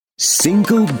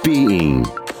Single Being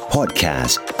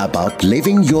Podcast about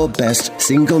living your best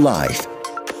single life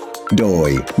โดย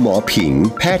หมอผิง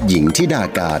แพทย์หญิงธิดา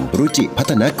การรุจิพั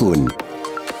ฒนกุล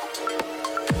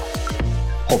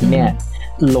ผมเนี่ย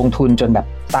ลงทุนจนแบบ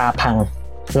ตาพัง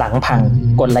หลังพัง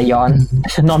กดไหลย้อน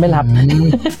นอนไม่หลับ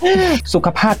สุข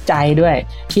ภาพใจด้วย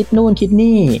คิดนู่นคิด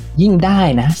นี่ยิ่งได้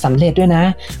นะสำเร็จด้วยนะ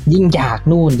ยิ่งอยาก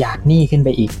นู่นอยากนี่ขึ้นไป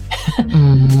อีก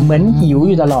เหมือนหิวอ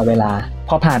ยู่ตลอดเวลาพ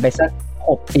อผ่านไปสัก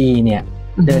6 ปีเนี่ย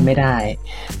เดินไม่ได้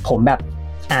ผมแบบ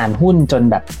อ่านหุ้นจน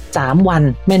แบบ3 วัน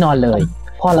ไม่นอนเลย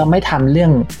พอเราไม่ทำเรื่อ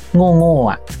งโง่ๆ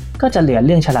อ่ะก็จะเหลือเ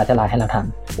รื่องฉลาดให้เราท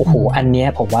ำโอ้โหอันเนี้ย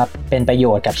ผมว่าเป็นประโย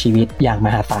ชน์กับชีวิตอย่างม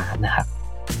หาศาลนะครับ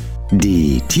ดี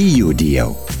ที่อยู่เดียว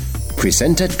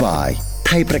Presented by ไท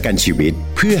ยประกันชีวิต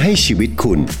เพื่อให้ชีวิต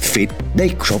คุณฟิตได้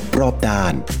ครบรอบด้า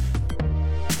น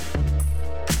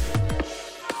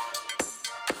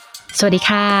สวัสดี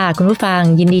ค่ะคุณผู้ฟัง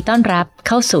ยินดีต้อนรับเ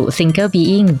ข้าสู่ Single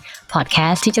Being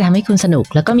Podcast ที่จะทำให้คุณสนุก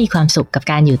แล้วก็มีความสุขกับ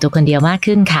การอยู่ตัวคนเดียวมาก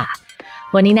ขึ้นค่ะ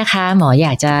วันนี้นะคะหมออย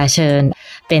ากจะเชิญ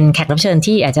เป็นแขกรับเชิญ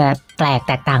ที่อาจจะแปลก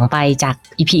แตกต่างไปจาก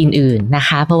EP อื่นๆนะค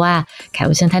ะเพราะว่าแขก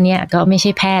รับเชิญท่านนี้ก็ไม่ใช่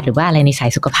แพทย์หรือว่าอะไรในสา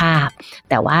ยสุขภาพ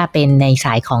แต่ว่าเป็นในส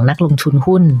ายของนักลงทุน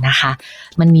หุ้นนะคะ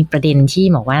มันมีประเด็นที่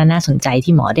หมอว่าน่าสนใจ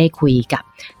ที่หมอได้คุยกับ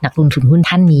นักลงทุนหุ้น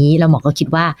ท่านนี้แล้วหมอก็คิด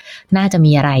ว่าน่าจะ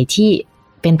มีอะไรที่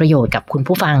เป็นประโยชน์กับคุณ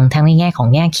ผู้ฟังทั้งในแง่ของ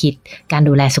แง่คิดการ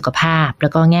ดูแลสุขภาพแล้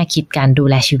วก็แง่คิดการดู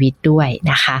แลชีวิตด้วย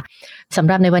นะคะสำ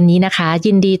หรับในวันนี้นะคะ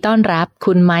ยินดีต้อนรับ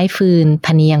คุณไม้ฟืนพ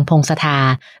เนียงพงษธา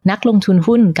นักลงทุน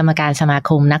หุ้นกรรมการสมา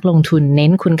คมนักลงทุนเน้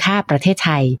นคุณค่าประเทศไท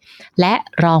ยและ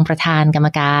รองประธานกรรม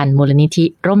การมูลนิธิ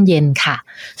ร่มเย็นค่ะ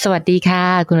สวัสดีค่ะ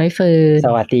คุณไม้ฟืนส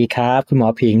วัสดีครับคุณหมอ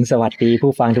ผิงสวัสดี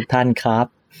ผู้ฟังทุกท่านครับ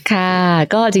ค่ะ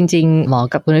ก็จริงๆหมอ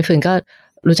กับคุณไม้ฟืนก็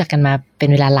รู้จักกันมาเป็น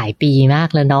เวลาหลายปีมา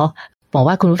กแล้วเนาะบอก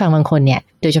ว่าคุณผู้ฟังบางคนเนี่ย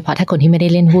โดยเฉพาะถ้าคนที่ไม่ได้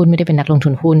เล่นหุ้นไม่ได้เป็นนักลงทุ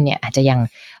นหุ้นเนี่ยอาจจะยัง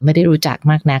ไม่ได้รู้จัก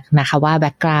มากนักนะคะว่าแ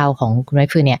บ็คกราวด์ของคุณไม้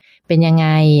ฟืนเนี่ยเป็นยังไง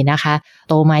นะคะ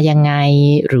โตมายังไง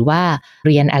หรือว่าเ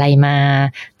รียนอะไรมา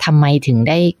ทำไมถึง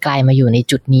ได้กลายมาอยู่ใน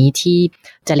จุดนี้ที่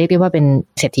จะเรียกได้ว่าเป็น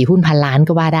เศรษฐีหุ้นพันล้าน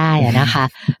ก็ว่าได้นะคะ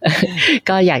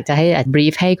ก็อยากจะให้บรี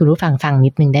ฟให้คุณผู้ฟังฟังนิ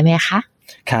ดนึงได้ไหมคะ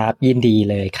ครับยินดี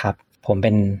เลยครับผมเ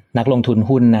ป็นนักลงทุน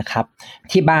หุ้นนะครับ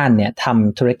ที่บ้านเนี่ยท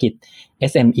ำธุรกิจ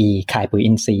SME ขายปุ๋ย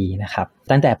อินทรีย์นะครับ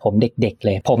ตั้งแต่ผมเด็กๆเล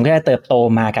ยผมก็เติบโต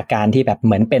มากับการที่แบบเ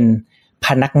หมือนเป็นพ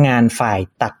นักงานฝ่าย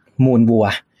ตักมูลวัว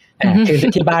คือ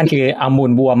ที่บ้านคือเอามู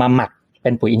ลวัวมาหมักเป็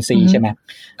นปุ๋ยอินทรีย์ใช่ไหม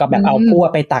ก็แบบเอาพั่ว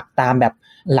ไปตักตามแบบ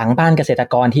หลังบ้านเกษตร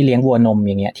กรที่เลี้ยงวัวนม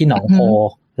อย่างเงี้ยที่หนองโพ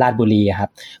ราชบุรีครับ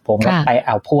ผมก็ไปเ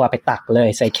อาพั่วไปตักเลย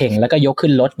ใส่เข่งแล้วก็ยกขึ้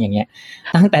นรถอย่างเงี้ย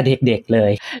ตั้งแต่เด็กๆเล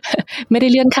ยไม่ได้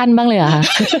เลื่อนขั้นบ้างเลยเหรอคะ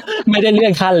ไม่ได้เลื่อ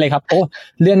นขั้นเลยครับโอ้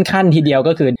เลื่อนขั้นทีเดียว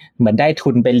ก็คือเหมือนได้ทุ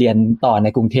นไปเรียนต่อใน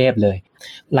กรุงเทพเลย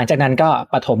หลังจากนั้นก็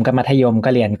ประถมกับมัธยมก็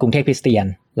เรียนกรุงเทพคริสเตียน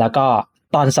แล้วก็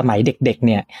ตอนสมัยเด็กๆเ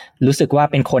นี่ยรู้สึกว่า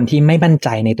เป็นคนที่ไม่มั่นใจ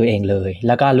ในตัวเองเลยแ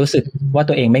ล้วก็รู้สึกว่า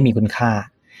ตัวเองไม่มีคุณค่า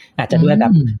อาจจะด้วยแบ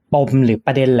บปมหรือป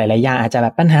ระเด็นหลายๆอย่างอาจจะแบ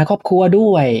บปัญหาครอบครัว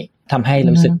ด้วยทำให้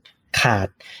รู้สึกข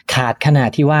าดขนาด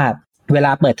ที่ว่าเวล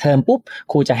าเปิดเทอมปุ๊บ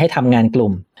ครูจะให้ทำงานกลุ่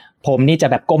มผมนี่จะ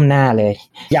แบบก้มหน้าเลย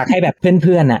อยากให้แบบเ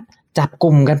พื่อนๆน่ะจับก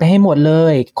ลุ่มกันไปให้หมดเล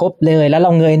ยครบเลยแล้วเร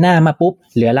าเงยหน้ามาปุ๊บ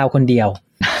เหลือเราคนเดียว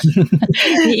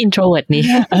นี่ introvert นี่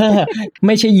ไ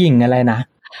ม่ใช่หยิ่งอะไรนะ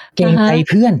เกรงใจ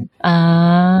เพื่อน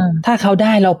ถ้าเขาไ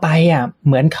ด้เราไปอ่ะเ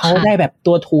หมือนเขาได้แบบ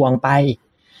ตัวทวงไป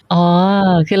อ๋อ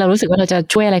คือเรารู้สึกว่าเราจะ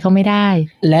ช่วยอะไรเขาไม่ได้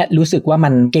และรู้สึกว่ามั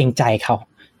นเกรงใจเขา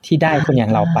ที่ได้คนอย่า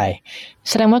งเราไป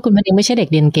แสดงว่าคุณมันยังไม่ใช่เด็ก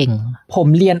เรียนเก่งผม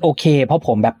เรียนโอเคเพราะผ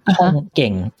มแบบท่องเก่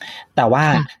งแต่ว่า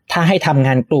ถ้าให้ทำง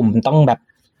านกลุ่มต้องแบบ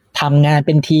ทำงานเ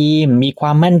ป็นทีมมีคว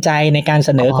ามมั่นใจในการเส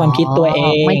นอความคิดตัวเอ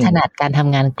งไม่ถนัดการท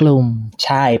ำงานกลุ่มใ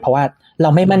ช่เพราะว่าเรา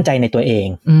ไม่มั่นใจในตัวเอง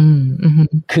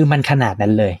คือมันขนาดนั้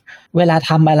นเลยเวลา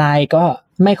ทำอะไรก็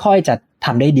ไม่ค่อยจะท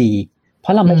ำได้ดีเพรา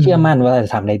ะเราไม่เชื่อมั่นว่าจะ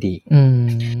ทำได้ดี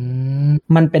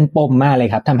มันเป็นปมมากเลย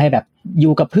ครับทำให้แบบอ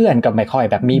ยู่กับเพื่อนก็ไม่ค่อย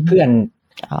แบบมีเพื่อน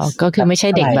ก็คือไม่ใช่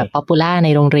เด็กแบบป๊อปปูล่าใน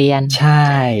โรงเรียนใช่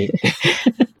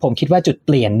ผมคิดว่าจุดเป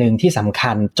ลี่ยนหนึ่งที่สำ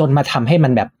คัญจนมาทำให้มั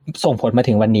นแบบส่งผลมา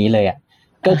ถึงวันนี้เลยอ่ะ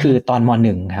ก็คือตอนม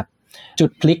.1 ครับจุด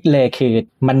พลิกเลยคือ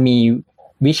มันมี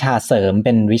วิชาเสริมเ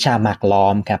ป็นวิชาหมากล้อ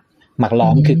มครับหมากล้อ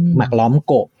มคือหมากล้อม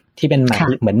โกะที่เป็นหมาก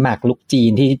เหมือนหมากลูกจี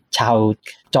นที่ชาว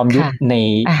จอมยุทธใน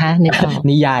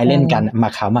นิยายเล่นกันหมา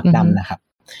กขาวหมากดำนะครับ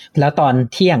แล้วตอน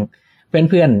เที่ยง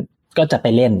เพื่อนๆก็จะไป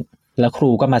เล่นแล้วครู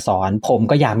ก็มาสอนผม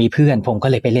ก็อยากมีเพื่อนผมก็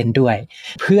เลยไปเล่นด้วย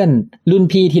เพื่อนรุ่น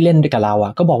พี่ที่เล่นด้วยกับเราอ่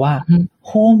ะก็บอกว่าโ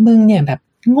หมึงเนี่ยแบบ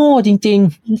โง่จริง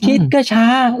ๆคิดก็ช้า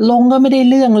ลงก็ไม่ได้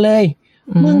เรื่องเลย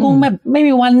มึงคงแบบไม่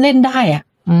มีวันเล่นได้อ่ะ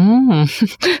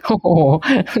โอ้โห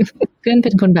เพื่อนเป็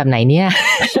นคนแบบไหนเนี่ย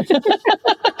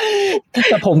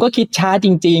แต่ผมก็คิดช้าจ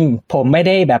ริงๆผมไม่ไ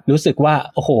ด้แบบรู้สึกว่า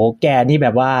โอ้โหแกนี่แบ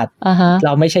บว่าเร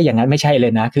าไม่ใช่อย่างนั้นไม่ใช่เล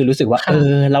ยนะคือรู้สึกว่า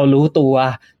เรารู้ตัว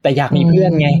แต่อยากมีเพื่อ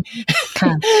นไง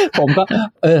ผมก็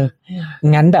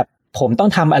งั้นแบบผมต้อง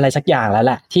ทำอะไรสักอย่างแล้วแ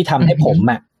หละที่ทำให้ผม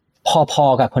อ่ะพอ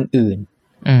ๆกับคนอื่น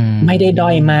ไม่ได้ด้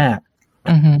อยมาก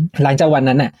หลังจากวัน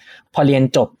นั้นน่ะพอเรียน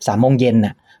จบ 3:00 น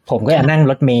น่ะผมก็จะนั่ง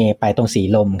รถเมล์ไปตรงสี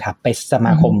ลมครับไปสม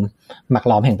าคมหมัก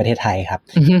ล้อมแห่งประเทศไทยครับ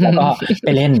แล้วก็ไป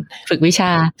เล่นฝึกวิช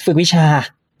า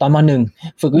ตอนม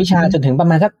.1 ฝึกวิชาจนถึงประ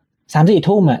มาณสัก 3-4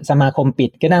 ทุ่มอ่ะสมาคมปิด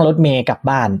ก็นั่งรถเมล์กลับ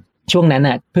บ้านช่วงนั้น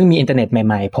น่ะเพิ่งมีอินเทอร์เน็ตใ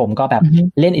หม่ๆผมก็แบบ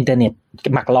เล่นอินเทอร์เน็ต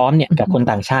หมักล้อมเนี่ยกับคน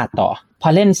ต่างชาติต่อพอ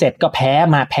เล่นเสร็จก็แ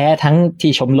พ้ทั้ง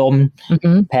ที่ชมรม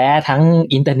แพ้ทั้ง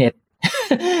อินเทอร์เน็ต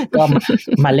ก็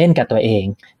มาเล่นกับตัวเอง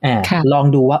ลอง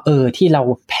ดูว่าที่เรา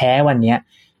แพ้วันเนี้ย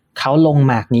เขาลง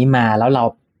หมากนี้มาแล้วเรา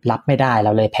รับไม่ได้เร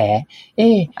าเลยแพ้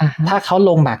ถ้าเขา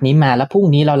ลงหมากนี้มาแล้วพรุ่ง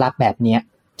นี้เรารับแบบเนี้ย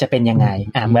จะเป็นยังไง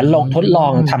เหมือนทดลอ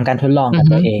งทำการทดลองกับ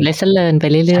ตัวเอง lesson learn ไป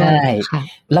เรื่อยๆใช่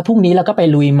แล้วพรุ่งนี้เราก็ไป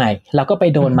ลุยใหม่เราก็ไป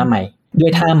โดนมาใหม่ด้ว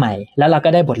ยท่าใหม่แล้วเราก็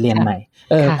ได้บทเรียนใหม่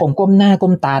ผมก้มหน้าก้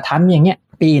มตาทำอย่างเงี้ย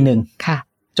ปีนึง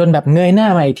จนแบบเงยหน้า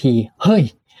มาอีกทีเฮ้ย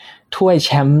ถ้วยแช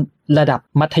มป์ระดับ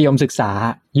มัธยมศึกษา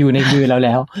อยู่ในมือเราแ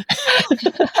ล้ว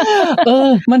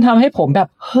มันทำให้ผมแบบ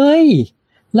เฮ้ย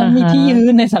เรามีที่ยื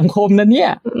นในสังคมนะเนี่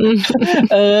ย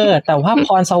แต่ว่าพ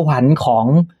รสวรรค์ของ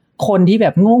คนที่แบ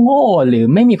บโง่ๆหรือ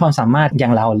ไม่มีความสามารถอย่า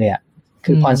งเราเลย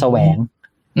คือพรแสวง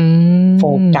โฟ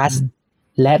กัส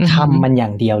และทำมันอย่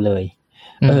างเดียวเลย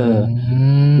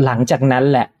หลังจากนั้น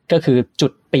แหละก็คือจุ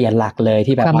ดเปลี่ยนหลักเลย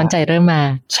ที่แบบความมั่นใจเริ่มมา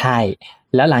ใช่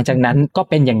แล้วหลังจากนั้นก็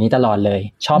เป็นอย่างนี้ตลอดเลย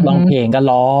ชอบร้องเพลงก็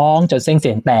ร้องจนเส้นเ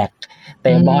สียงแตกเต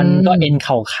ะบอลก็เอ็นเ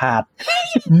ข่าขาด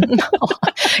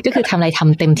ก็คือทำอะไรท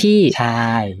ำเต็มที่ใช่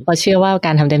เพราะเชื่อว่าก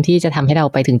ารทำเต็มที่จะทำให้เรา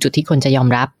ไปถึงจุดที่คนจะยอม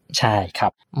รับใช่ครั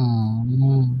บ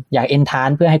อยากเอนทราน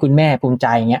ซ์เพื่อให้คุณแม่ภูมิใจ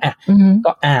เงี้ย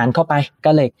ก็อ่านเข้าไป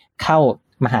ก็เลยเข้า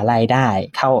มหาลัยได้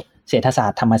เข้าเศรษฐศาส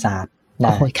ตร์ธรรมศาสตร์โ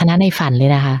อ้โหคณะในฝันเลย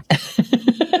นะคะ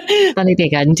ตอนเด็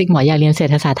กๆจริงๆหมออยากเรียนเศรษ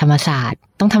ฐศาสตร์ธรรมศาสตร์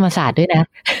ต้องธรรมศาสตร์ด้วยนะ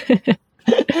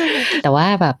แต่ว่า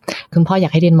แบบคุณพ่ออยา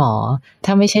กให้เรียนหมอถ้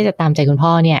าไม่ใช่จะตามใจคุณพ่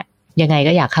อเนี่ยยังไง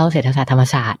ก็อยากเข้าเศรษฐศาสตร์ธรรม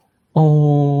ศาสตร์โอ้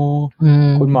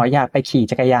คุณหมออยากไปขี่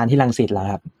จักรยานที่รังสิตเหรอ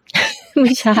ครับ ไ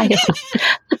ม่ใช่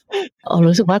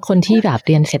รู้สึกว่าคนที่แบบเ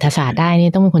รียนเศรษฐศาสตร์ได้นี่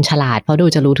ต้องเป็นคนฉลาดเพราะดู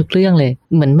จะรู้ทุกเรื่องเลย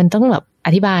เหมือนมันต้องแบบอ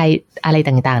ธิบายอะไร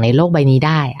ต่างๆในโลกใบนี้ไ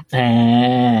ด้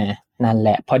นั่นแห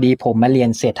ละพอดีผมมาเรียน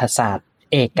เศรษฐศาสตร์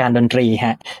เอกการดนตรีฮ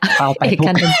ะเข้าไปเอกก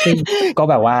ารดนตรี ก็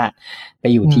แบบว่าไป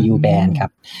อยู่ที่ยูแบนครั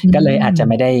บก็เลยอาจจะ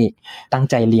ไม่ได้ตั้ง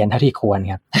ใจเรียนเท่าที่ควร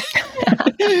ครับ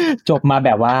จบมาแบ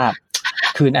บว่า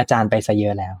คืนอาจารย์ไปซะเยอ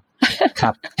ะแล้วค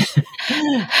รับ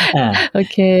โอ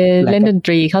เคเล่นดนต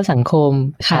รีเข้าสังคม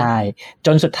ใช่จ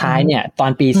นสุดท้ายเนี่ยตอ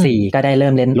นปี4ก็ได้เริ่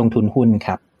มเล่นลงทุนหุ้นค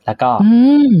รับแล้วก็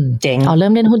เจ๋งเริ่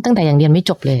มเล่นหุ้นตั้งแต่ยังเรียนไม่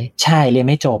จบเลยใช่เรียน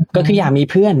ไม่จบก็คืออยากมี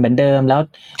เพื่อนเหมือนเดิมแล้ว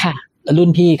รุ่น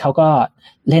พี่เขาก็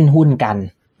เล่นหุ้นกัน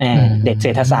เด็กเศร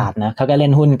ษฐศาสตร์นะเขาก็เล่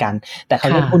นหุ้นกันแต่เขา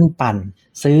เล่นหุ้นปั่น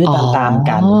ซื้อตามๆ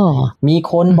กันมี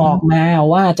คนบอกมา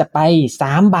ว่าจะไป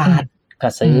3 บาทก็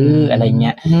ซื้ออะไรเ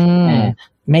งี้ย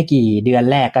ไม่กี่เดือน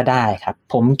แรกก็ได้ครับ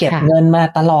ผมเก็บเงินมา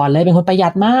ตลอดเลยเป็นคนประหยั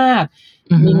ดมาก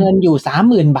มีเงินอยู่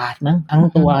 30,000 บาทมั้งทั้ง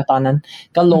ตัวตอนนั้น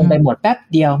ก็ลงไปหมดแป๊บ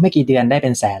เดียวไม่กี่เดือนได้เป็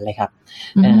นแสนเลยครับ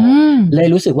เลย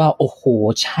รู้สึกว่าโอ้โห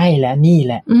ใช่แล้วนี่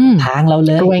แหละทางเราเ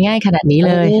ลยรวยง่ายขนาดนี้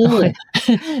เลย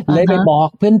เลยไปบอก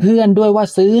เพื่อนๆด้วยว่า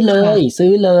ซื้อเล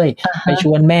ยไปช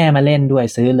วนแม่มาเล่นด้วย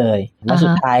ซื้อเลยแล้วสุ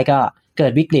ดท้ายก็เกิ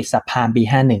ดวิกฤตซับไพรม์ปี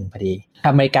51พอดี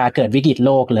อเมริกาเกิดวิกฤตโ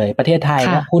ลกเลยประเทศไทย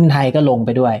ก็หุ้นไทยก็ลงไป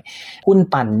ด้วยหุ้น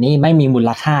ปั่นนี่ไม่มีมูล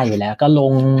ค่าอยู่แล้วก็ล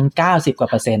ง90%กว่า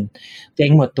เจ๊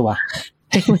งหมดตัว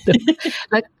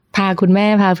แล้วพาคุณแม่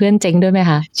พาเพื่อนเจ๊งด้วยไหม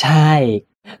คะใช่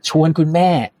ชวนคุณแม่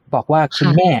บอกว่าคุณ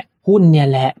แม่หุ้นเนี่ย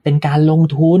แหละเป็นการลง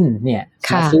ทุนเนี่ย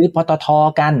มาซื้อปตท.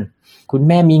กันคุณแ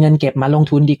ม่มีเงินเก็บมาลง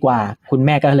ทุนดีกว่าคุณแ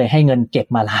ม่ก็เลยให้เงินเก็บ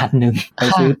มา1 ล้านไป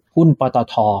ซื้อหุ้นปต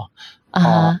ท.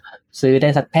ซื้อได้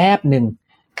สักแป๊บนึง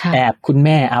แอบคุณแ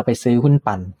ม่เอาไปซื้อหุ้น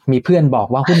ปั่นมีเพื่อนบอก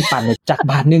ว่าหุ้นปั่นจาก1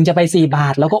 บาทจะไป4 บา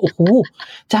ทแล้วก็โอ้โห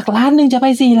จาก1 ล้านจะไป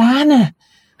4 ล้านน่ะ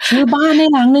ซื้อบ้านใน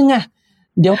หลังนึงอ่ะ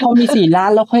เดี๋ยวพอมี4 ล้า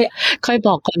นแล้วค่อยบ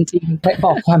อกความจริงบ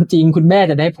อกความจริงคุณแม่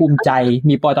จะได้ภูมิใจ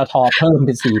มีปตท.เพิ่มเ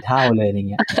ป็น4 เท่าเลยอย่าง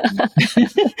เงี้ย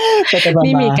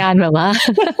นี่มีการแบบว่า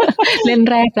เล่น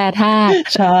แรกแปลธาตุ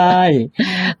ใช่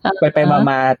ไป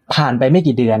มาผ่านไปไม่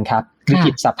กี่เดือนครับวิก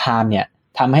ฤตซับไพรม์เนี่ย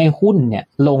ทำให้หุ้นเนี่ย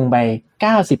ลงไป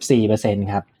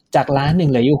 94% ครับจาก1 ล้านเ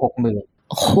หลืออยู่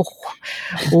 60,000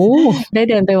 โอ้ได้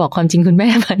เดินไปบอกความจริงคุณแม่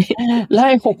ไหมแล้ว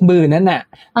ไอ้ 60,000 นั่นน่ะ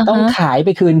ต้องขายไป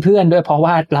คืนเพื่อนด้วยเพราะ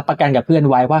ว่ารับประกันกับเพื่อน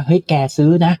ไว้ว่าเฮ้ยแกซื้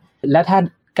อนะแล้วถ้า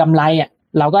กำไรอ่ะ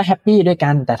เราก็แฮปปี้ด้วยกั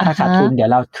นแต่ถ้าขาดทุนเดี๋ยว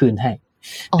เราคืนให้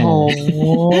โอ้โห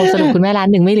สรุปคุณแม่ล้าน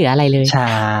หนึ่งไม่เหลืออะไรเลยใ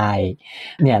ช่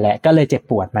เนี่ยแหละก็เลยเจ็บ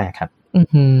ปวดมากครับ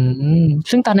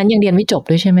ซึ่งตอนนั้นยังเรียนไม่จบ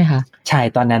ด้วยใช่ไหมคะใช่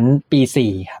ตอนนั้นปี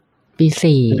 4ครับปี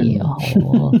 4โอ้โ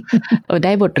หไ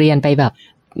ด้บทเรียนไปแบบ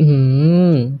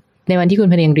ในวันที่คุณ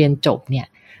พเนียงเรียนจบเนี่ย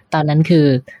ตอนนั้นคือ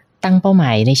ตั้งเป้าหม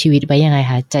ายในชีวิตไว้ยังไง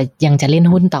คะยังจะเล่น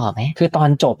หุ้นต่อไหมคือตอน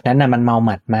จบนั้นน่ะมันเมาห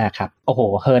มัดมากครับโอ้โห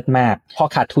เฮิร์ตมากพอ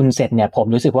ขาดทุนเสร็จเนี่ยผม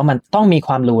รู้สึกว่ามันต้องมีค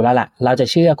วามรู้แล้วล่ะเราจะ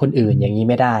เชื่อคนอื่นอย่างนี้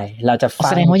ไม่ได้เราจะฟั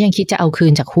งแสดงว่ายังคิดจะเอาคื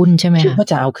นจากหุ้นใช่ไหมคิดว่า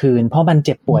จะเอาคืนเพราะมันเ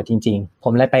จ็บปวดจริงๆผ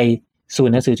มเลยไปศูน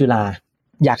ย์หนังสือจุฬา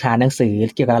อยากหาหนังสือ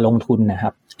เกี่ยวกับลงทุนนะค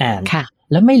รับอ่าน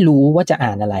แล้วไม่รู้ว่าจะอ่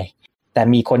านอะไรแต่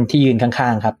มีคนที่ยืนข้า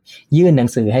งๆครับยื่นหนัง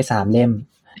สือให้3 เล่ม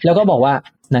แล้วก็บอกว่า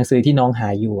หนังสือที่น้องหา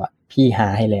อยู่อ่ะพี่หา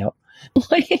ให้แล้ว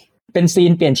เป็นซี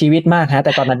นเปลี่ยนชีวิตมากฮะแ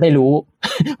ต่ตอนนั้นไม่รู้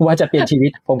ว่าจะเปลี่ยนชีวิ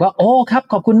ตผมก็โอ้ครับ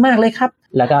ขอบคุณมากเลยครับ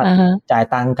แล้วก็จ่าย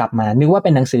ตังค์กลับมานึกว่าเ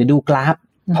ป็นหนังสือดูกราฟ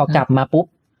พอกลับมาปุ๊บ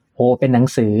โอ้เป็นหนัง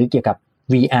สือเกี่ยวกับ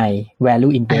VI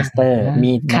Value Investor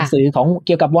มีหนังสือของเ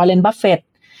กี่ยวกับ Warren Buffett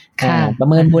ประ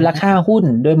เมินมูลค่าหุ้น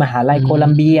โดยมหาลัยโคลั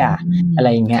มเบียอะไร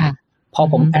อย่างเงี้ยพอ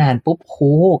ผมอ่านปุ๊บโห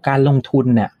การลงทุน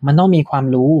น่ะมันต้องมีความ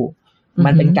รู้มั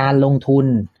นเป็นการลงทุน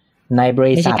ในบ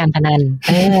ริษัทไม่ใช่การพนัน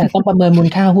ต้องประเมินมูล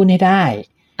ค่าหุ้นให้ได้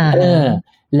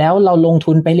แล้วเราลง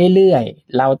ทุนไปเรื่อย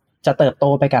ๆเราจะเติบโต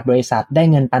ไปกับบริษัทได้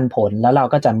เงินปันผลแล้วเรา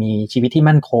ก็จะมีชีวิตที่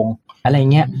มั่นคงอะไร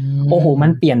เงี้ยโอ้โหมั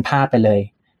นเปลี่ยนภาพไปเลย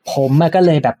ผมก็เ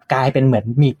ลยแบบกลายเป็นเหมือน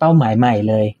มีเป้าหมายใหม่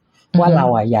เลยว่าเรา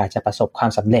อยากจะประสบความ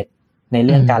สำเร็จในเ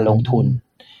รื่องการลงทุน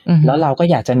แล้วเราก็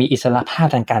อยากจะมีอิสรภาพ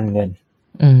ทางการเงิน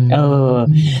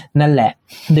นั่นแหละ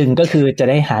1ก็คือจะ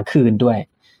ได้หาคืนด้วย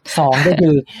2ก็คื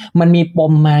อมันมีป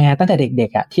มมาไงตั้งแต่เด็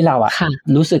กๆอ่ะที่เรา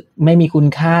รู้สึกไม่มีคุณ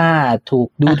ค่าถูก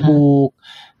ดูถูก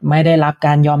ไม่ได้รับก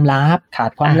ารยอมรับขา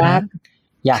ดความรัก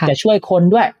อยากจะช่วยคน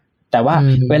ด้วยแต่ว่า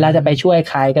เวลาจะไปช่วย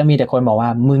ใครก็มีแต่คนบอกว่า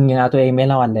มึงยังเอาตัวเองไม่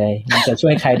รอดเลยมึงจะช่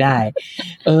วยใครได้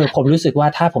ผมรู้สึกว่า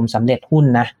ถ้าผมสำเร็จหุ้น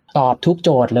นะตอบทุกโจ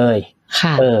ทย์เลย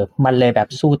มันเลยแบบ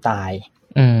สู้ตาย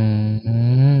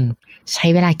ใช้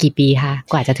เวลากี่ปีคะ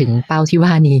กว่าจะถึงเป้าที่ว่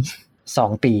านี้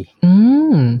2 ปี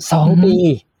2 ปี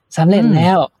สำเร็จแล้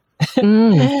ว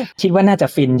คิดว่าน่าจะ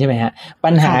ฟินใช่ไหมฮะ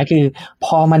ปัญหาคือพ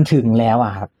อมันถึงแล้วอ่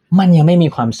ะครับมันยังไม่มี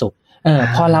ความสุข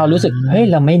พอเรารู้สึกเฮ้ย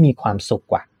เราไม่มีความสุข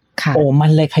ว่ะโอ้มัน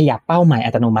เลยขยับเป้าหมายอั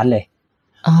ตโนมัติเลย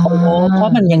เพรา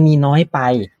ะมันยังมีน้อยไป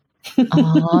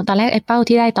ตอนแรกไอ้เป้า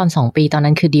ที่ได้ตอน2 ปีตอน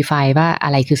นั้นคือ define ว่าอะ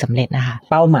ไรคือสำเร็จนะคะ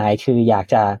เป้าหมายคืออยาก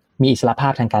จะมีอิสรภา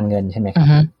พทางการเงินใช่ไหมครับ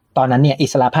ตอนนั้นเนี่ยอิ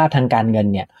สรภาพทางการเงิน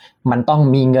เนี่ยมันต้อง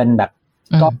มีเงินแบบ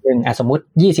ก็เป็นสมมุติ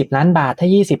20 ล้านบาทถ้า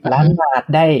20 ล้านบาท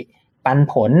ได้ปัน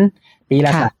ผลปีล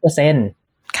ะ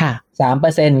 3% ค่ะ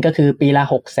 3% ก็คือปีละ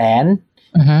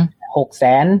 600,000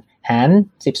 600,000 หาร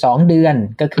12 เดือน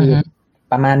ก็คือ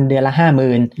ประมาณเดือนละ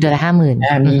 50,000 เดือนละ 50,000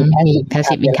 มี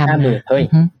passive income เฮ้ย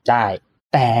ได้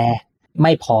แต่ไ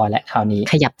ม่พอและคราวนี้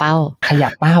ขยับเป้าขยั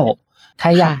บ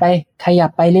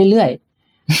ไปเรื่อย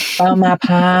ๆประมาณ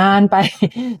ผ่านไป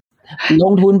ล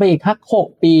งทุนไปอีกพัก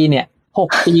6 ปีเนี่ย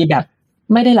6 ปีแบบ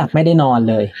ไม่ได้หลับไม่ได้นอน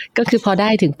เลยก็คือพอได้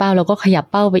ถึงเป้าเราก็ขยับ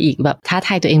เป้าไปอีกแบบท้าท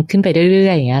ายตัวเองขึ้นไปเรื่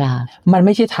อยๆอย่างเงี้ยล่ะมันไ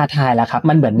ม่ใช่ท้าทายแล้วครับ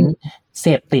มันเหมือนเส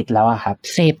พติดแล้วอะครับ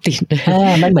เสพติด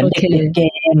มันเหมือนเด็กเล่นเก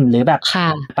มหรือแบบ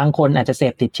บางคนอาจจะเส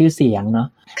พติดชื่อเสียงเนาะ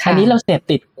อันนี้เราเสพ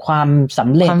ติดความส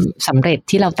ำเร็จ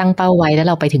ที่เราตั้งเป้าไว้แล้ว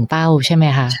เราไปถึงเป้าใช่ไหม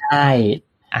คะใช่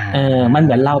มันเห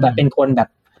มือนเราแบบเป็นคนแบบ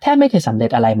แทบไม่เคยสำเร็จ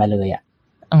อะไรมาเลยอะ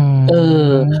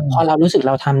พอเรารู้สึกเ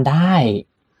ราทำได้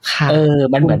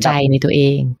มันเหมือนใจในตัวเอ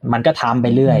งมันก็ทำไป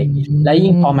เรื่อยแล้ว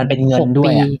ยิ่งพอมันเป็นเงินด้ว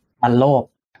ยมันโลภ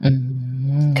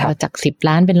จาก10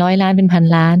 ล้านเป็น100 ล้านเป็น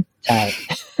1,000 ล้านใช่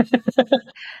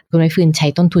คุณไม้ฟืนใช้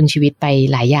ต้นทุนชีวิตไป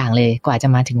หลายอย่างเลยกว่าจะ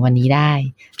มาถึงวันนี้ได้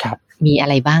ครับมีอะ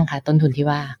ไรบ้างคะต้นทุนที่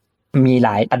ว่ามีหล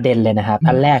ายประเด็นเลยนะครับ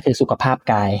อันแรกคือสุขภาพ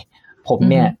กายผม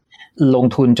เนี่ยลง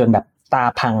ทุนจนแบบตา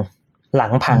พังหลั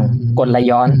งพังกดไหล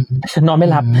ย้อนนอนไม่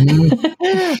หลับ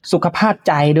สุขภาพ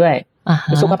ใจด้วย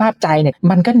สุขภาพใจเนี่ย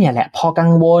มันก็เนี่ยแหละพอกั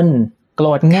งวลโกร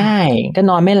ธง่ายก็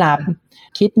นอนไม่หลับ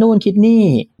คิดนู่นคิดนี่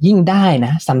ยิ่งได้น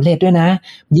ะสำเร็จด้วยนะ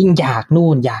ยิ่งอยากนู่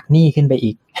นอยากนี่ขึ้นไป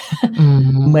อีก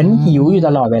เหมือนหิวอยู่ต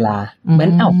ลอดเวลาเหมือน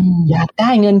อยากได้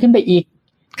เงินขึ้นไปอีก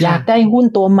อยากได้หุ้น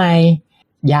ตัวใหม่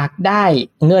อยากได้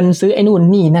เงินซื้อไอ้นู่น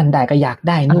นี่นั่นได้ก็อยาก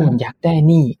ได้นู่นอยากได้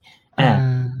นี่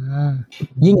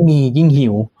ยิ่งมียิ่งหิ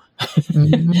ว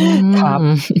ครับ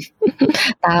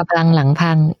ตาพังหลัง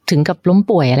พังถึงกับล้ม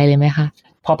ป่วยอะไรเลยไหมคะ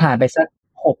พอผ่านไปสัก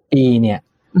6 ปีเนี่ย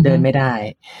เดินไม่ได้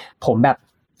ผมแบบ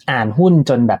อ่านหุ้น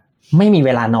จนแบบไม่มีเว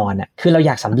ลานอนอ่ะคือเราอ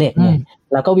ยากสำเร็จไง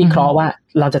แล้วก็วิเคราะห์ว่า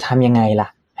เราจะทำยังไงล่ะ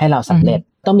ให้เราสำเร็จ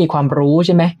ต้องมีความรู้ใ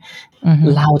ช่ไหม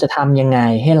เราจะทำยังไง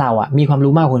ให้เราอ่ะมีความ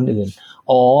รู้มากกว่าคนอื่น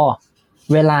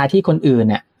เวลาที่คนอื่น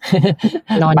เนี่ย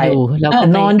นอนอยู่แ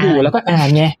ล้วก็อ่าน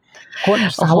ไง คน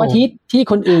เสาร์อาทิตย์ที่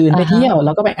คนอื่นไปเที่ยวเร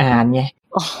าก็ไปอ่านไง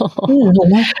ถูก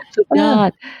ไหมสุดยอด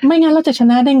ไม่งั้นเราจะช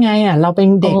นะได้ไงอ่ะเราเป็น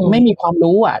เด็กไม่มีความ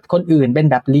รู้อ่ะคนอื่นเป็น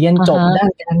แบบเรียนจบด้า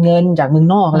นการเงินจากเมือง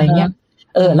นอกอะไรเงี้ย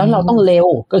แล้วเราต้องเร็ว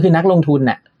ก็คือนักลงทุน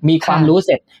น่ะมีความรู้เ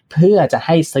สร็จเพื่อจะใ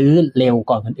ห้ซื้อเร็ว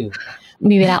ก่อนคนอื่น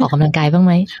มีเวลาออกกำลังกายบ้างไ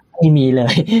หมไม่มีเล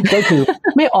ยก็คือ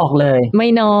ไม่ออกเลยไม่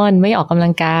นอนไม่ออกกำลั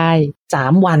งกาย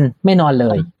3 วันไม่นอนเล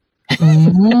ย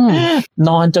น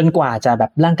อนจนกว่าจะแบ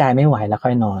บร่างกายไม่ไหวแล้วค่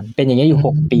อยนอนเป็นอย่างนี้อยู่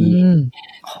6 ปี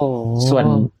ส่วน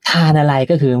ทานอะไร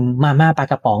ก็คือมาม่าปลา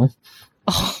กระป๋อง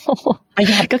ประ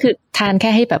หยัดก็คือทานแค่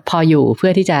ให้แบบพออยู่เพื่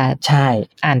อที่จะใช่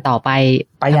อ่านต่อไป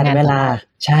ประหยัดเวลา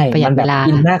ใช่ประหยัดเวลา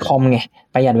กินหน้าคอมไง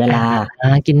ประหยัดเวลา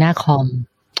กินหน้าคอม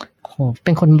เ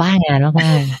ป็นคนบ้างานม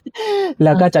ากๆแ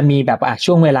ล้วก็จะมีแบบ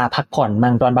ช่วงเวลาพักผ่อนบา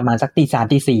งตอนประมาณสัก 3:00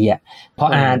 4:00 อ่ะพอ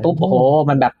อ่านปุ๊บโอ้โห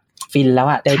มันแบบฟินแล้ว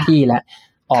อ่ะได้ที่แล้ว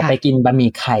ออกไปกินบะหมี่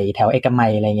ไข่แถวเอกมั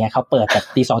ยอะไรเงี้ยเขาเปิดแบบ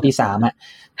 2:00 3:00 อ่ะ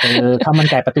ข้าวมัน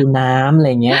ไก่ประตูน้ำอะไร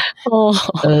เงี้ย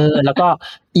แล้วก็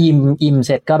อิ่มเ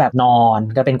สร็จก็แบบนอน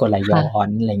ก็เป็นกรดไหลย้อน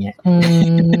อะไรเงี้ย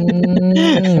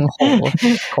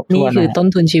นี่คือต้น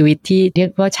ทุนชีวิตที่เรียก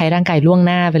ว่าใช้ร่างกายล่วงห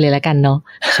น้าไปเลยแล้วกันเนาะ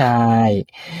ใช่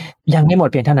ยังไม่หมด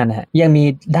เพียงเท่านั้นฮะยังมี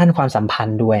ด้านความสัมพัน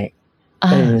ธ์ด้วย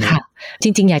ค่ะจ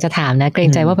ริงๆอยากจะถามนะเกรง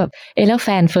ใจว่าแบบแล้วแฟ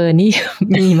นเฟิร์นนี่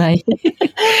มีไหม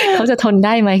เขาจะทนไ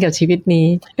ด้ไหมกับชีวิตนี้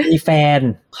มีแฟน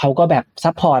เขาก็แบบ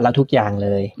ซัพพอร์ตเราทุกอย่างเล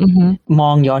ยม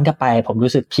องย้อนกลับไปผม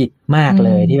รู้สึกผิดมากเล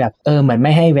ยที่แบบเหมือนไ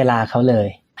ม่ให้เวลาเขาเลย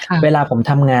เวลาผม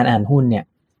ทำงานอ่านหุ้นเนี่ย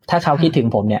ถ้าเขาคิดถึง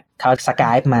ผมเนี่ยเขาสก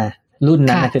ายป์มารุ่น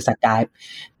นั้นนะคือสกายป์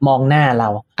มองหน้าเรา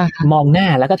มองหน้า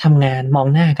แล้วก็ทำงานมอง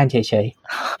หน้ากันเฉย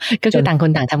ๆก็คือต่างค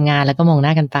นต่างทำงานแล้วก็มองหน้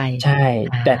ากันไปใช่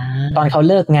แต่ตอนเขา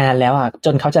เลิกงานแล้วอ่ะจ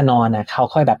นเขาจะนอนอ่ะเขา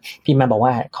ค่อยแบบพิมพ์มาบอกว่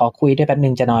าขอคุยด้วยแป๊บนึ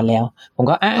งจะนอนแล้วผม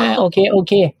ก็โอเ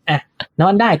คอ่ะนอ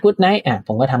นได้กู๊ดไนท์ผ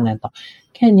มก็ทำงานต่อ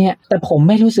แค่นี้แต่ผม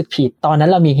ไม่รู้สึกผิดตอนนั้น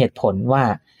เรามีเหตุผลว่า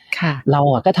เรา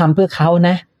อ่ะก็ทำเพื่อเขาน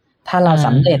ะถ้าเราส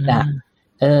ำเร็จอ่ะ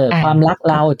ความรัก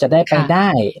เราจะได้ไปได้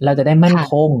เราจะได้มั่น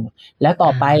คงแล้วต่อ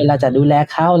ไปเราจะดูแล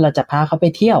เขาเราจะพาเขาไป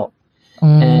เที่ยว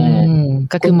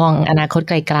ก็คือมองอนาคต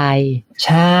ไกลๆใ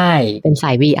ช่เป็นส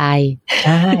าย VI ใ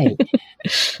ช่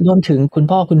รวมถึงคุณ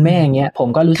พ่อคุณแม่เงี้ยผม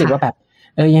ก็รู้สึกว่าแบบ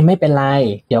ยังไม่เป็นไร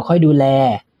เดี๋ยวค่อยดูแล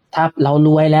ถ้าเราร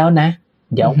วยแล้วนะ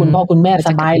เดี๋ยวคุณพ่อคุณแม่ส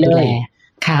บายเลย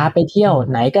พาไปเที่ยว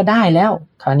ไหนก็ได้แล้ว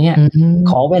คราวนี้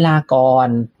ขอเวลาก่อน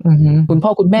คุณพ่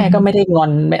อคุณแม่ก็ไม่ได้งอ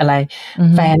นไม่อะไร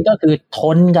แฟนก็คือท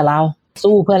นกับเรา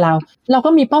สู้เพื่อเราก็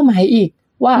มีเป้าหมายอีก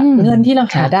ว่าเงินที่เรา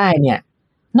หาได้เนี่ย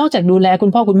นอกจากดูแลคุณ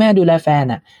พ่อคุณแม่ดูแลแฟน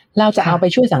อ่ะเราจะเอาไป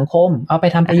ช่วยสังคมเอาไป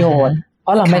ทำประโยชน์เพร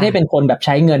าะเราไม่ได้เป็นคนแบบใ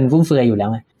ช้เงินฟุ่มเฟือยอยู่แล้ว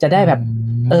ไงจะได้แบบ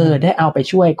ได้เอาไป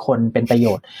ช่วยคนเป็นประโย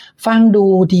ชน์ฟังดู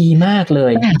ดีมากเล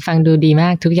ยฟังดูดีมา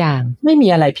กทุกอย่างไม่มี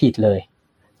อะไรผิดเลย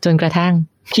จนกระทั่ง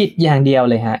ผิดอย่างเดียว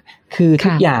เลยฮะคือทุ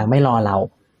กอย่างไม่รอเรา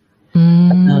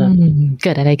เ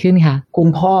กิดอะไรขึ้นคะคุณ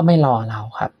พ่อไม่รอเรา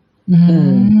ครับ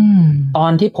ตอ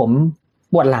นที่ผม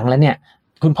ปวดหลังแล้วเนี่ย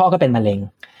คุณพ่อก็เป็นมะเร็ง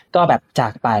ก็แบบจา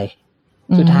กไป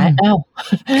สุดท้าย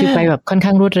คือไปแบบค่อนข้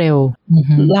างรวดเร็ว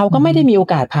เราก็ไม่ได้มีโอ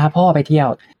กาสพาพ่อไปเที่ยว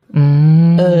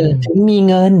ถึงมี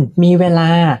เงินมีเวลา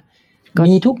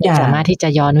มีทุกอย่างสามารถที่จะ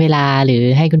ย้อนเวลาหรือ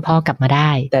ให้คุณพ่อกลับมาได้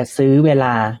แต่ซื้อเวล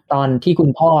าตอนที่คุ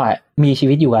ณพ่อมีชี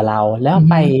วิตอยู่กับเราแล้ว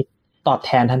ไปตอบแท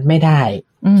นท่านไม่ได้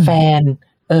แฟน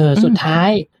สุดท้าย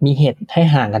มีเหตุให้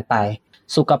ห่างกันไป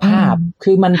สุขภาพ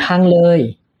คือมันพังเลย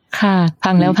ค่ะ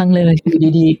พังแล้วพังเลย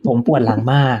ดีๆผมปวดหลัง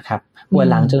มากครับปวด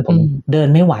หลังจนผมเดิน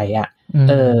ไม่ไหวอ่ะ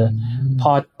พ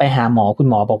อไปหาหมอคุณ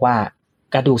หมอบอกว่า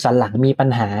กระดูกสันหลังมีปัญ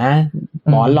หา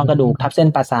หมอนรองกระดูกทับเส้น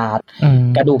ประสาท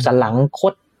กระดูกสันหลังค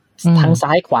ดทั้งซ้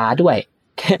ายขวาด้วย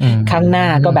ข้างหน้า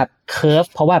ก็แบบเคิร์ฟ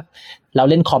เพราะว่าเรา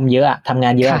เล่นคอมเยอะทำงา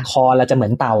นเยอะคอเราจะเหมือ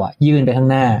นเต่ายื่นไปข้าง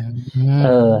หน้า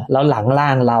แล้วหลังล่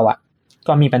างเรา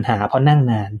ก็มีปัญหาเพราะนั่ง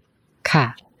นานค่ะ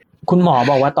คุณหมอ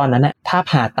บอกว่าตอนนั้นถ้า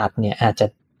ผ่าตัดเนี่ยอาจจะ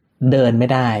เดินไม่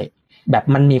ได้แบบ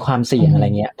มันมีความเสี่ยงอะไร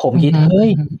เงี้ยผมคิดเฮ้ย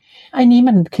ไอ้นี้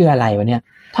มันคืออะไรวะเนี่ย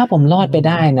ถ้าผมรอดไปไ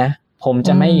ด้นะผมจ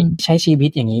ะไม่ใช้ชีวิต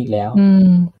อย่างนี้อีกแล้ว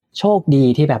โชคดี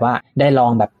ที่แบบว่าได้ลอ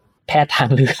งแบบแพทย์ทาง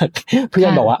เลือกเพื่อ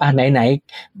นบอกว่าไหน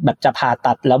แบบจะผ่า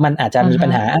ตัดแล้วมันอาจจะมีปั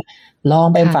ญหาลอง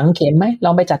ไปฝังเข็มไหมล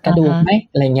องไปจัดกระดูกไหม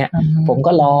อะไรเงี้ยผม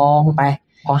ก็ลองไป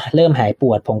พอเริ่มหายป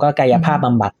วดผมก็กายภาพบ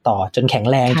ำบัดต่อจนแข็ง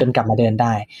แรงจนกลับมาเดินไ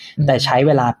ด้แต่ใช้เ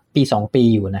วลาปี2 ปี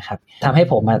อยู่นะครับทำให้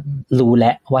ผมรู้แ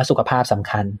ล้วว่าสุขภาพสำ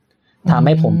คัญทำใ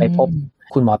ห้ผมไปพบ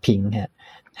คุณหมอผิงฮะ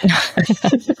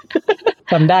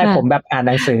จำได้ผมแบบอ่าน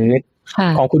หนังสือ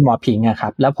ของคุณหมอผิงครั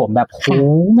บแล้วผมแบบโห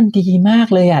มันดีมาก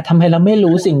เลยทำไมเราไม่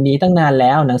รู้สิ่งนี้ตั้งนานแ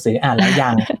ล้วหนังสืออ่านแล้วยั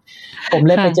งผมเ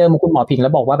ลยไปเจอคุณหมอผิงแล้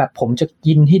วบอกว่าแบบผมจะ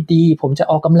กินให้ดีผมจะ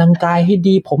ออกกำลังกายให้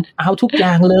ดีผมเอาทุกอ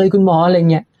ย่างเลยคุณหมออะไร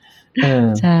เงี้ย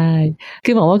ใช่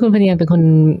คือบอกว่าคุณพเนียงเป็นคน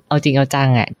เอาจริงเอาจัง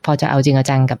อ่ะพอจะเอาจริงเอา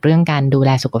จังกับเรื่องการดูแล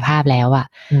สุขภาพแล้วอ่ะ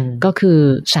ก็คือ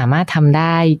สามารถทำไ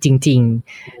ด้จริง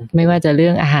ๆไม่ว่าจะเรื่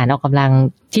องอาหารออกกำลัง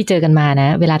ที่เจอกันมานะ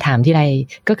เวลาถามที่ไร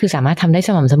ก็คือสามารถทำได้ส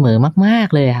ม่ำเสมอมาก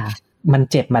ๆเลยค่ะมัน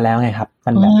เจ็บมาแล้วไงครับ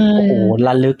มันแบบโอ้โหร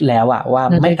ะลึกแล้วอะว่า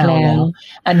ไม่เอาแล้ว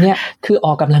อันเนี้ยคืออ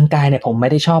อกกำลังกายเนี่ยผมไม่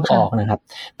ได้ชอบออกนะครับ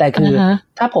แต่คือ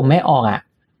ถ้าผมไม่ออกอะ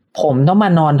ผมต้องมา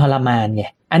นอนทรมานไง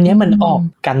อันนี้มันออก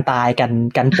กันตาย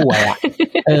กันป่วยอ่ะ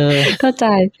เข้าใจ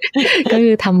ก็คื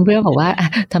อทำเพื่อบอกว่า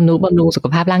ทำนุบำรุงสุข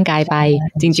ภาพร่างกายไป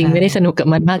จริงๆไม่ได้สนุกกับ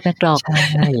มันมากนักหรอก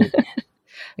ใช่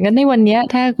งั้นในวันนี้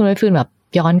ถ้าคุณไว้ฟื้นแบบ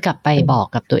ย้อนกลับไปบอก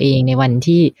กับตัวเองในวัน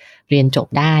ที่เรียนจบ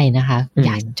ได้นะคะอ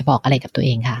ยากจะบอกอะไรกับตัวเอ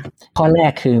งค่ะข้อแร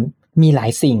กคือมีหลา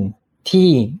ยสิ่งที่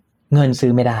เงินซื้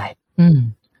อไม่ได้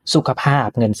สุขภาพ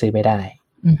เงินซื้อไม่ได้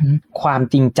ความ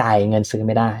จริงใจเงินซื้อไ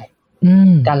ม่ได้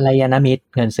กัลยาณมิตร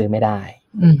เงินซื้อไม่ได้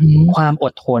ความอ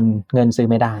ดทนเงินซื้อ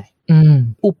ไม่ได้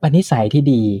อุปนิสัยที่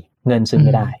ดีเงินซื้อไ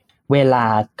ม่ได้เวลา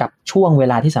กับช่วงเว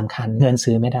ลาที่สำคัญเงิน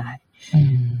ซื้อไม่ได้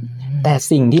แต่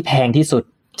สิ่งที่แพงที่สุด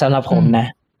สำหรับผมนะ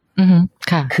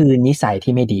คือนิสัย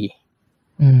ที่ไม่ดี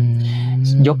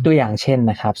ยกตัวอย่างเช่น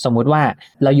นะครับสมมุติว่า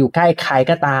เราอยู่ใกล้ใคร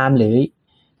ก็ตามหรือ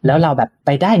แล้วเราแบบไป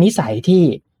ได้นิสัยที่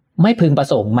ไม่พึงประ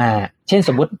สงค์มาเช่นส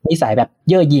มมุตินิสัยแบบ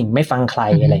เย่อหยิ่งไม่ฟังใคร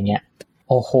อะไรเงี้ย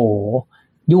โอ้โห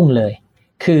ยุ่งเลย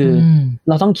คือเ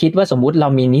ราต้องคิดว่าสมมุติเรา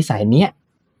มีนิสัยเนี้ย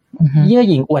เย่อ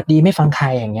หยิ่งอวดดีไม่ฟังใคร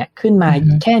อย่างเงี้ยขึ้นมา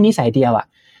แค่นิสัยเดียวอ่ะ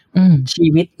ชี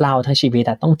วิตเราทั้งชีวิต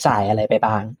ต้องจ่ายอะไรไป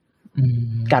บ้าง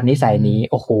กับนิสัยนี้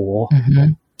โอ้โห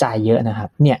จ่ายเยอะนะครับ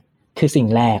เนี่ยคือสิ่ง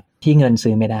แรกที่เงิน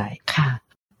ซื้อไม่ได้ค่ะ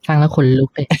ฟังแล้วขนลุก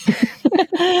เลย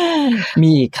มี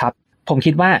อีกครับผม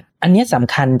คิดว่าอันนี้ส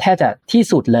ำคัญแทบจะที่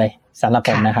สุดเลยสำหรับ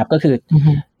ผมนะครับก็คือ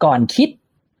ก่อนคิด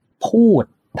พูด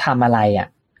ทำอะไรอ่ะ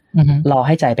รอใ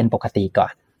ห้ใจเป็นปกติก่อ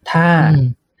นถ้า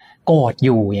โกรธอ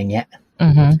ยู่อย่างเงี้ย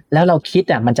แล้วเราคิด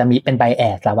อ่ะมันจะมีเป็นไบแอ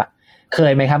สแล้วอ่ะเค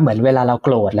ยไหมครับเหมือนเวลาเราโก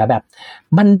รธแล้วแบบ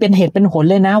มันเป็นเหตุเป็นผล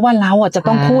เลยนะว่าเราอ่ะจะ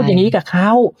ต้องพูดอย่างนี้กับเขา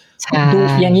ดู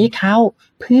อย่างนี้เขา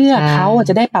เพื่อเขา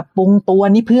จะได้ปรับปรุงตัว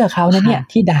นี่เพื่อเขานะเนี่ย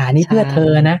ที่ด่านี่เพื่อเธ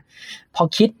อนะพอ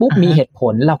คิดปุ๊บมีเหตุผ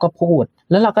ลเราก็พูด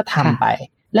แล้วเราก็ทำไป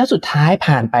แล้วสุดท้าย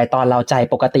ผ่านไปตอนเราใจ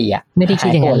ปกติอ่ะไม่ได้คิด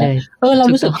อย่างนั้นเลยเรา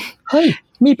รู้สึกเฮ้ย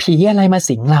มีผีอะไรมา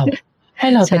สิงเราให้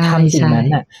เราไปทำสิ่งนั้น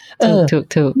น่ะ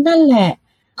ถูกนั่นแหละ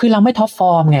คือเราไม่ท็อปฟ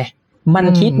อร์มไงมัน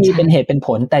คิดมีเป็นเหตุเป็นผ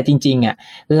ลแต่จริงๆอ่ะ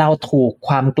เราถูกค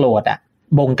วามโกรธอ่ะ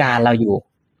บงการเราอยู่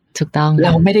ถูกต้องเร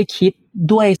าไม่ได้คิด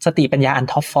ด้วยสติปัญญาอัน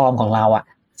ท็อปฟอร์มของเราอ่ะ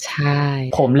ใช่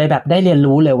ผมเลยแบบได้เรียน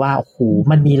รู้เลยว่าโอ้โห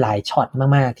มันมีหลายช็อต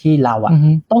มากๆที่เราอ่ะ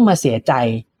ต้องมาเสียใจ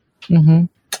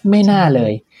ไม่น่าเล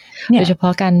ยโดยเฉพา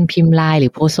ะการพิมพ์ไลน์หรื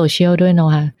อโพสโซเชียลด้วยเนา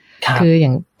ะค่ะคืออย่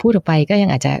างพูดออกไปก็ยัง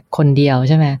อาจจะคนเดียวใ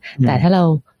ช่ไหมแต่ถ้าเรา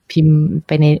พิมพ์ไ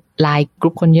ปในไลน์ก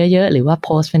ลุ่มคนเยอะๆหรือว่าโพ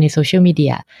สต์ไปในโซเชียลมีเดี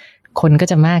ยคนก็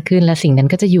จะมากขึ้นและสิ่งนั้น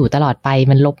ก็จะอยู่ตลอดไป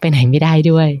มันลบไปไหนไม่ได้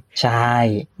ด้วยใช่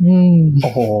โ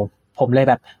อ้โหผมเลย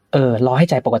แบบรอให้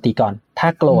ใจปกติก่อนถ้า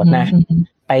โกรธนะ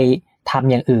ไปทำ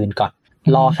อย่างอื่นก่อน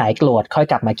รอหายโกรธค่อย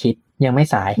กลับมาคิดยังไม่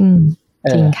สาย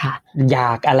จริงค่ะอย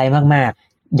ากอะไรมาก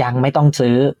ๆยังไม่ต้อง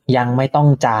ซื้อยังไม่ต้อง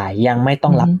จ่ายยังไม่ต้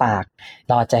องรับปาก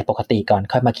รอใจปกติก่อน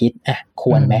ค่อยมาคิดค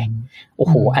วรไหมโอ้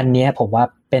โหอันเนี้ยผมว่า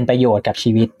เป็นประโยชน์กับ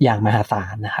ชีวิตอย่างมหาศา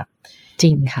ลนะครับจริ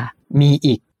งค่ะมี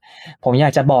อีกผมอยา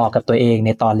กจะบอกกับตัวเองใน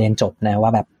ตอนเรียนจบนะว่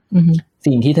าแบบ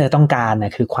สิ่งที่เธอต้องการน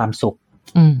ะคือความสุข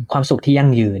ความสุขที่ยั่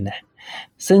งยืนนะ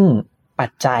ซึ่งปั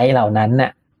จจัยเหล่านั้นน่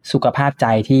ะสุขภาพใจ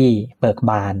ที่เบิก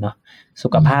บานเนาะสุ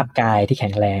ขภาพกายที่แข็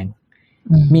งแรง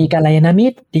มีกัลยาณมิ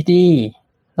ตรดี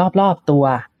ๆรอบๆตัว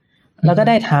แล้วก็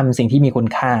ได้ทำสิ่งที่มีคุณ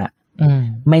ค่า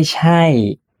ไม่ใช่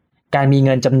การมีเ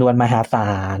งินจำนวนมหาศ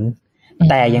าล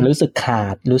แต่ยังรู้สึกขา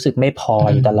ดรู้สึกไม่พอ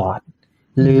อยู่ตลอด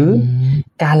หรือ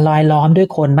การลอยล้อมด้วย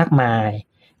คนมากมาย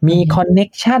มีคอนเน็ก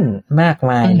ชันมาก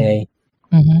มายเลย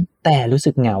แต่รู้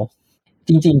สึกเหงา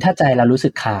จริงๆถ้าใจเรารู้สึ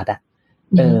กขาด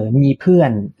มีเพื่อ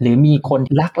นหรือมีคน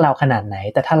รักเราขนาดไหน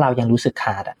แต่ถ้าเรายังรู้สึกข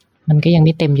าดมันก็ยังไ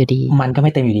ม่เต็มอยู่ดีมันก็ไ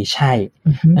ม่เต็มอยู่ดีใช่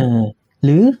ห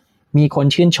รือมีคน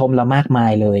ชื่นชมเรามากมา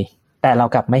ยเลยแต่เรา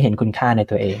กลับไม่เห็นคุณค่าใน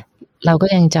ตัวเองเราก็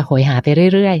ยังจะโหยหาไป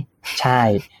เรื่อยๆใช่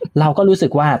เราก็รู้สึ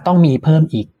กว่าต้องมีเพิ่ม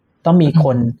อีกต้องมีค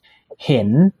นเห็น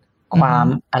ความ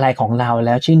อะไรของเราแ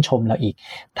ล้วชื่นชมเราอีก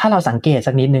ถ้าเราสังเกต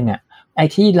สักนิดนึงไอ้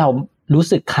ที่เรารู้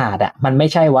สึกขาดมันไม่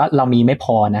ใช่ว่าเรามีไม่พ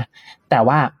อนะแต่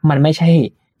ว่ามันไม่ใช่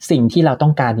สิ่งที่เราต้อ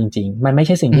งการจริงๆมันไม่ใ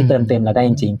ช่สิ่งที่เติมเต็มเราได้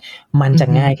จริงๆมันจะ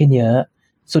ง่ายขึ้นเยอะ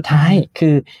สุดท้ายคื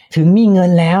อถึงมีเงิ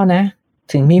นแล้วนะ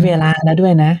ถึงมีเวลาแล้วด้ว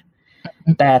ยนะ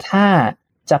แต่ถ้า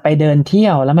จะไปเดินเที่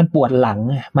ยวแล้วมันปวดหลัง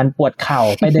มันปวดเข่า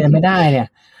ไปเดินไม่ได้เนี่ย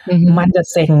มันจะ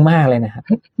เซ็งมากเลยนะครับ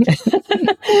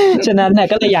ฉะนั้นเนี่ย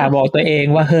ก็เลยอยากบอกตัวเอง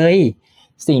ว่าเฮ้ย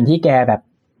สิ่งที่แกแบบ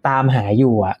ตามหาอ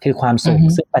ยู่อ่ะคือความสุข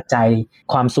ซึ่งปัจจัย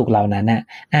ความสุขเหล่านั้นน่ะ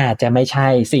อาจจะไม่ใช่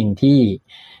สิ่งที่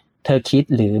เธอคิด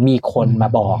หรือมีคนมา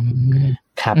บอก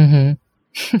ครับ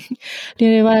เรีย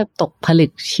กได้ว่าตกผลึ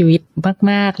กชีวิต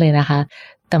มากๆเลยนะคะ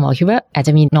แต่หมอคิดว่าอาจจ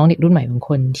ะมีน้องเด็กรุ่นใหม่บางค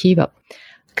นที่แบบ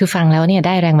คือฟังแล้วเนี่ยไ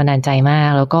ด้แรงบันดาลใจมาก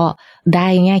แล้วก็ได้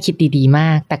แง่คิดดีๆม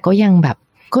ากแต่ก็ยั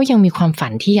งมีความฝั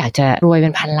นที่อยากจะรวยเป็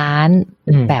นพันล้าน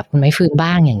แบบคุณไม้ฟืน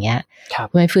บ้างอย่างเงี้ย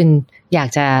คุณไม้ฟืนอยาก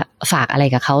จะฝากอะไร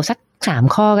กับเขาสัก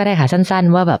3ข้อก็ได้ค่ะสั้น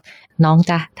ๆว่าแบบน้อง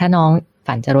จ๊ะถ้าน้อง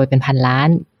ฝันจะรวยเป็นพันล้าน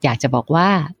อยากจะบอกว่า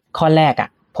ข้อแรกอ่ะ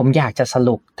ผมอยากจะส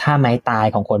รุปท่าไม้ตาย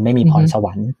ของคนไม่มีพรสว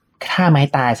รรค์ท่าไม้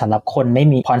ตายสำหรับคนไม่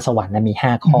มีพรสวรรค์มี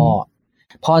5ข้อ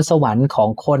พรสวรรค์ของ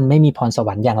คนไม่มีพรสว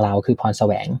รรค์อย่างเราคือพรแส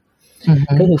วง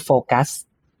ก็คือโฟกัส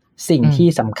สิ่งที่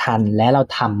สำคัญและเรา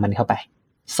ทำมันเข้าไป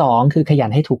2คือขยั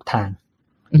นให้ถูกทาง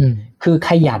คือข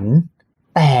ยัน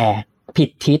แต่ผิด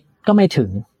ทิศก็ไม่ถึง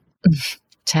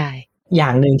ใช่อย่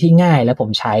างหนึ่งที่ง่ายแล้วผม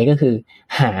ใช้ก็คือ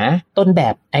หาต้นแบ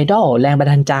บไอดอลแรงบัน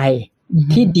ดาลใจ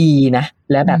ที่ดีนะ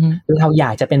และแบบเราอย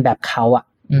ากจะเป็นแบบเขาอ่ะ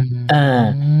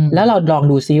แล้วเราลอง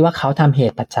ดูซิว่าเขาทำเห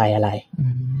ตุปัจจัยอะไร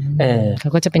เขา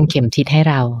ก็จะเป็นเข็มทิศให้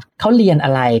เราเขาเรียนอ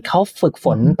ะไรเขาฝึกฝ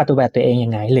นปฏิบัติตัวเองยั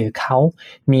งไงหรือเขา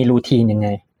มีรูทีนยังไง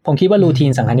ผมคิดว่ารูที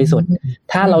นสำคัญที่สุด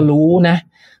ถ้าเรารู้นะ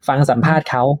ฟังสัมภาษณ์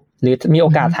เขาหรือมีโอ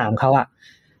กาสถามเขาอ่ะ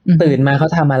ตื่นมาเขา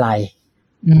ทำอะไร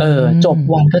จบ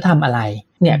วันเขาทำอะไร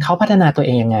เนี่ยเขาพัฒนาตัวเอ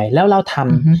งยังไงแล้วเราท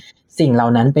ำสิ่งเหล่า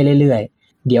นั้นไปเรื่อย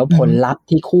ๆเดี๋ยวผลลัพธ์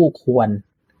ที่คู่ควร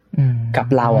กับ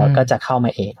เราก็จะเข้าม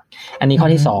าเองอันนี้ข้อ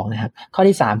ที่2นะครับข้อ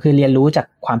ที่3คือเรียนรู้จาก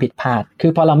ความผิดพลาดคื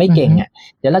อพอเราไม่เก่งอ่ะ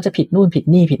เดี๋ยวเราจะผิดนู่นผิด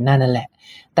นี่ผิดนั่นแหละ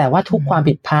แต่ว่าทุกความ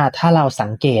ผิดพลาดถ้าเราสั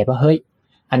งเกตว่าเฮ้ย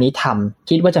อันนี้ทำ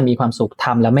คิดว่าจะมีความสุขท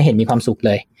ำแล้วไม่เห็นมีความสุขเ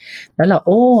ลยแล้วเรา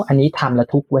อันนี้ทำแล้ว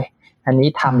ทุกข์เว้ยอันนี้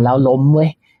ทำแล้วล้มเว้ย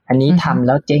อันนี้ทำแ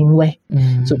ล้วเจ๊งเว้ย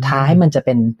สุดท้ายมันจะเ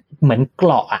ป็นเหมือนเก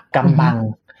ราะอ่ะกำบัง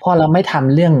พอเราไม่ท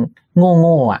ำเรื่องโ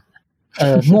ง่อ่ะ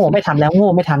โง่ไม่ทำแล้วโง่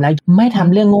ไม่ทำแล้วไม่ท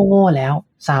ำเรื่องโง่แล้ว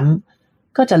ซ้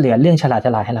ำก็จะเหลือเรื่องฉลาด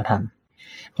ให้เราท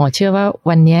ำหมอเชื่อว่า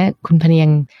วันนี้คุณพเนียง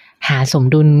หาสม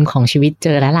ดุลของชีวิตเจ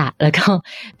อแล้วล่ะแล้วก็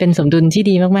เป็นสมดุลที่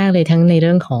ดีมากๆเลยทั้งในเ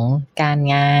รื่องของการ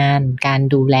งานการ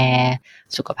ดูแล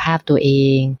สุขภาพตัวเอ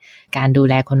งการดู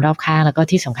แลคนรอบข้างแล้วก็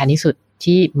ที่สำคัญที่สุด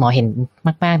ที่หมอเห็น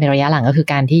มากๆในระยะหลังก็คือ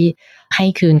การที่ให้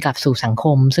คืนกลับสู่สังค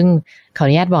มซึ่งขออ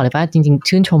นุญาตบอกเลยว่าจริงๆ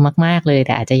ชื่นชมมากๆเลยแ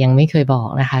ต่อาจจะยังไม่เคยบอก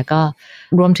นะคะก็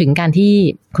รวมถึงการที่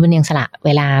คุณพเนียงสละเว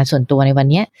ลาส่วนตัวในวัน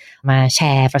นี้มาแช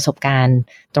ร์ประสบการณ์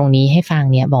ตรงนี้ให้ฟัง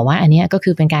เนี่ยบอกว่าอันนี้ก็คื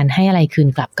อเป็นการให้อะไรคืน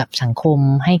กลับกับสังคม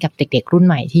ให้กับเด็กๆรุ่นใ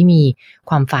หม่ที่มี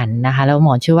ความฝันนะคะแล้วหม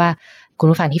อเชื่อว่าคุณ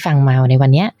ผู้ฟังที่ฟังมาในวัน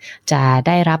นี้จะไ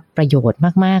ด้รับประโยชน์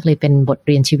มากๆเลยเป็นบทเ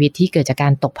รียนชีวิตที่เกิดจากกา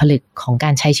รตกผลึกของกา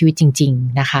รใช้ชีวิตจริง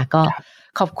ๆนะคะก็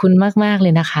ขอบคุณมากๆเล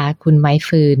ยนะคะคุณไม้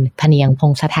ฟืนพเนียงพ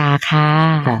งษธาค่ะ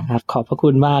ครับขอบพระคุ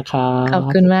ณมากครับขอบ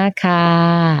คุณมากค่ะ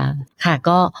ค่ะ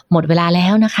ก็หมดเวลาแล้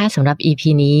วนะคะสำหรับ EP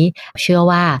นี้เชื่อ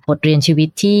ว่าบทเรียนชีวิต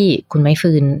ที่คุณไม้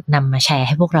ฟืนนำมาแชร์ใ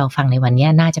ห้พวกเราฟังในวันนี้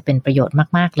น่าจะเป็นประโยชน์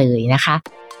มากๆเลยนะคะ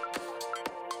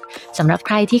สำหรับใ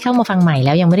ครที่เข้ามาฟังใหม่แ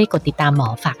ล้วยังไม่ได้กดติดตามหมอ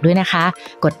ฝากด้วยนะคะ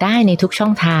กดได้ในทุกช่อ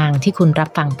งทางที่คุณรับ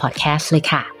ฟังพอดแคสต์เลย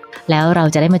ค่ะแล้วเรา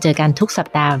จะได้มาเจอกันทุกสัป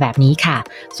ดาห์แบบนี้ค่ะ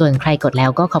ส่วนใครกดแล้ว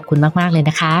ก็ขอบคุณมากๆเลย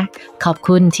นะคะขอบ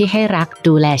คุณที่ให้รัก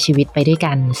ดูแลชีวิตไปด้วย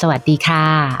กันสวัสดีค่ะ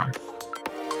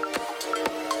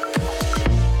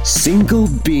Single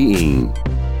Being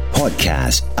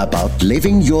Podcast about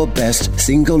living your best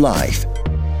single life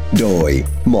โดย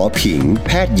หมอผิงแพ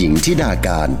ทย์หญิงธิดาก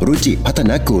ารรุจิพัฒ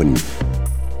นกุล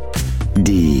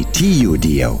ดีที่อยู่เ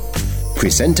ดียว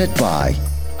Presented by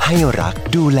ให้รัก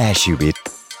ดูแลชีวิต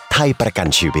ไทยประกัน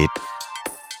ชีวิต